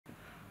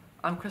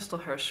I'm Crystal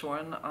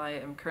Hirschorn. I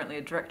am currently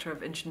a Director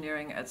of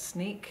Engineering at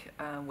Sneak,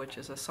 which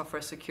is a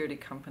software security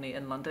company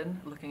in London,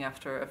 looking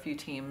after a few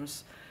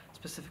teams,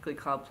 specifically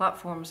cloud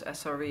platforms,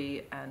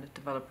 SRE, and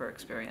developer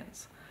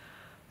experience.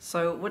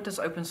 So what does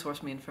open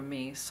source mean for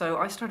me? So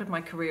I started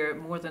my career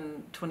more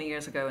than 20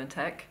 years ago in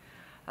tech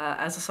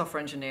as a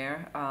software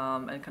engineer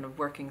and kind of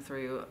working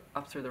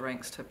up through the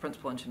ranks to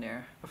principal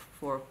engineer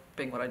before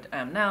being what I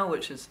am now,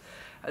 which is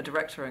a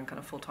director and kind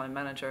of full-time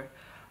manager.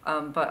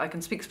 But I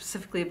can speak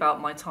specifically about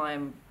my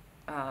time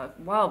a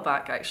while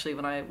back, actually,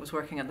 when I was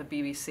working at the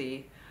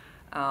BBC,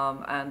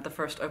 and the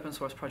first open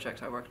source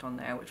project I worked on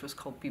there, which was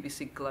called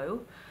BBC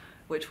Glow,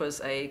 which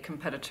was a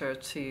competitor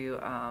to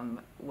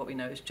what we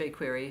know as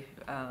jQuery,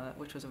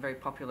 which was a very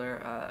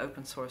popular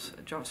open source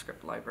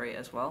JavaScript library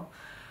as well.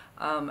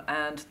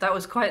 And that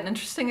was quite an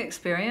interesting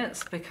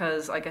experience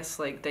because I guess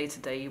like day to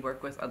day you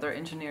work with other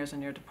engineers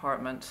in your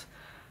department.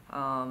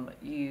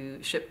 You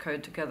ship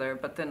code together,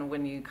 but then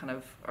when you kind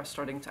of are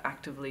starting to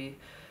actively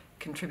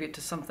contribute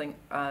to something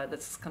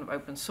that's kind of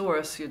open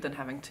source, you're then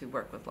having to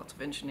work with lots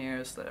of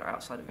engineers that are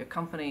outside of your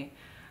company,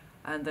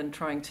 and then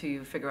trying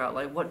to figure out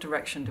like what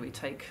direction do we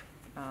take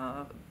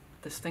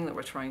this thing that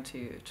we're trying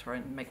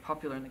and make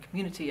popular in the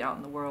community out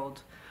in the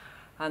world.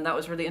 And that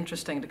was really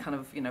interesting to kind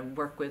of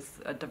work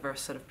with a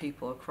diverse set of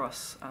people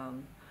across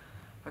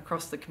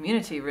the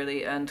community,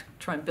 really, and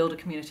try and build a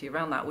community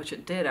around that, which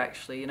it did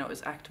actually. It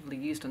was actively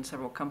used in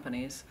several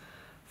companies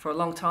for a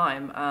long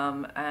time,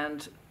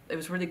 and it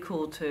was really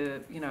cool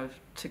to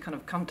kind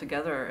of come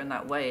together in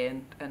that way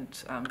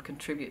and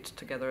contribute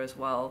together as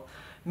well,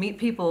 meet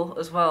people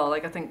as well.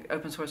 Like I think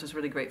open source is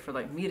really great for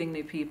like meeting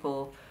new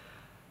people.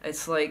 It's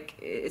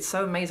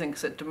so amazing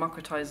because it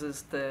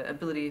democratizes the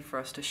ability for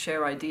us to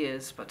share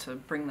ideas, but to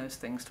bring those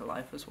things to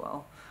life as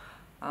well.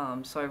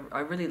 So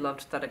I really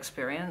loved that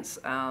experience,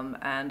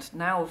 and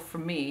now for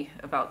me,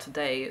 about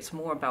today, it's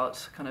more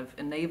about kind of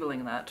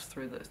enabling that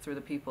through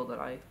the people that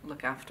I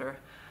look after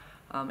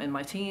in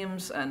my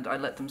teams, and I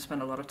let them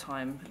spend a lot of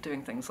time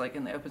doing things like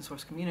in the open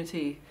source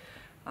community,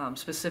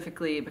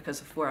 specifically because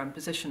of where I'm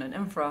positioned in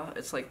infra.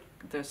 It's like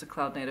there's a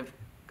cloud native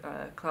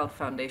cloud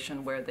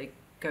foundation where they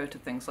go to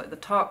things like the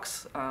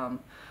talks,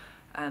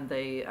 and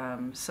they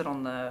sit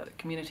on the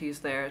communities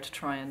there to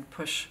try and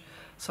push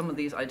some of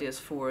these ideas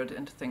forward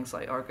into things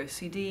like Argo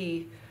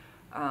CD,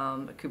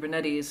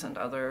 Kubernetes, and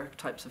other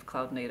types of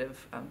cloud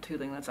native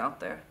tooling that's out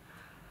there.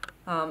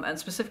 And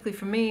specifically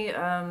for me,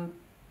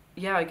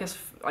 yeah, I guess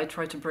I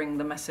try to bring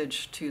the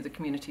message to the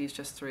communities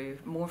just through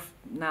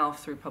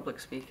public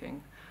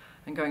speaking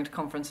and going to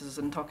conferences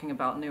and talking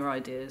about newer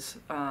ideas.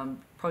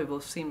 Probably will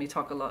have seen me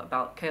talk a lot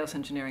about chaos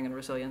engineering and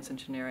resilience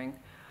engineering,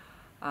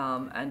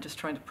 and just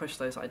trying to push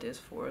those ideas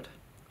forward.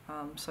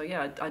 So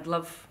yeah, I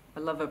love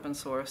open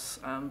source.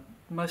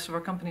 Most of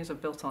our companies are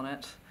built on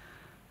it.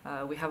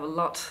 We have a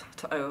lot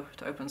to owe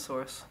to open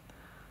source.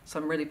 So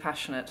I'm really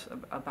passionate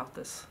about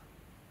this.